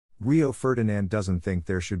Rio Ferdinand doesn't think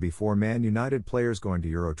there should be 4 Man United players going to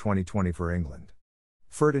Euro 2020 for England.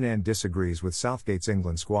 Ferdinand disagrees with Southgate's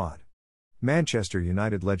England squad. Manchester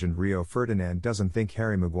United legend Rio Ferdinand doesn't think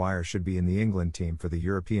Harry Maguire should be in the England team for the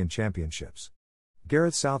European Championships.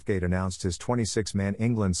 Gareth Southgate announced his 26-man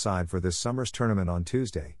England side for this summer's tournament on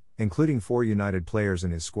Tuesday, including 4 United players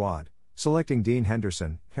in his squad, selecting Dean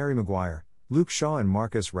Henderson, Harry Maguire, Luke Shaw and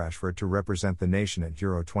Marcus Rashford to represent the nation at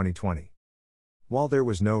Euro 2020. While there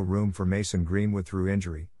was no room for Mason Greenwood through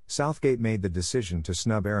injury, Southgate made the decision to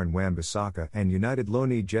snub Aaron Wan-Bissaka and United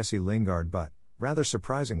loanee Jesse Lingard, but, rather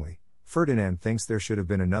surprisingly, Ferdinand thinks there should have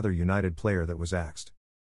been another United player that was axed.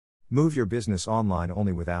 Move your business online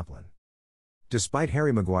only with Applin. Despite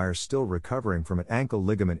Harry Maguire still recovering from an ankle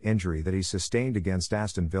ligament injury that he sustained against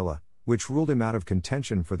Aston Villa, which ruled him out of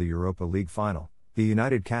contention for the Europa League final, the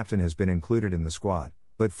United captain has been included in the squad,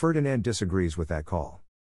 but Ferdinand disagrees with that call.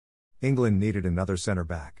 England needed another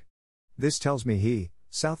centre-back. This tells me he,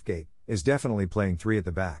 Southgate, is definitely playing 3 at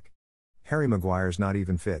the back. Harry Maguire's not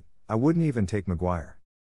even fit, I wouldn't even take Maguire.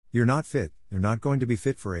 You're not fit, you're not going to be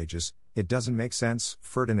fit for ages, it doesn't make sense,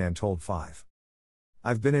 Ferdinand told 5.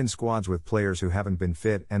 I've been in squads with players who haven't been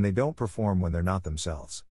fit and they don't perform when they're not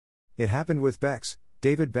themselves. It happened with Becks,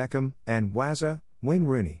 David Beckham, and Wazza, Wayne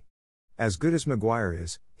Rooney. As good as Maguire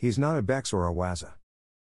is, he's not a Becks or a Wazza.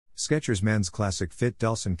 Skechers Men's Classic Fit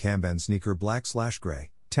Delson Camben Sneaker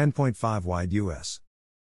Black/Grey, 10.5 wide US.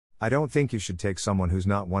 I don't think you should take someone who's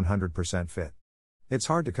not 100% fit. It's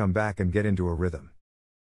hard to come back and get into a rhythm.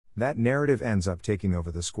 That narrative ends up taking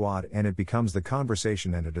over the squad and it becomes the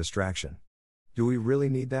conversation and a distraction. Do we really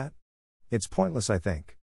need that? It's pointless, I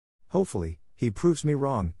think. Hopefully, he proves me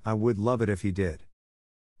wrong, I would love it if he did.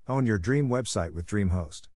 Own your dream website with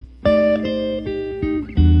DreamHost.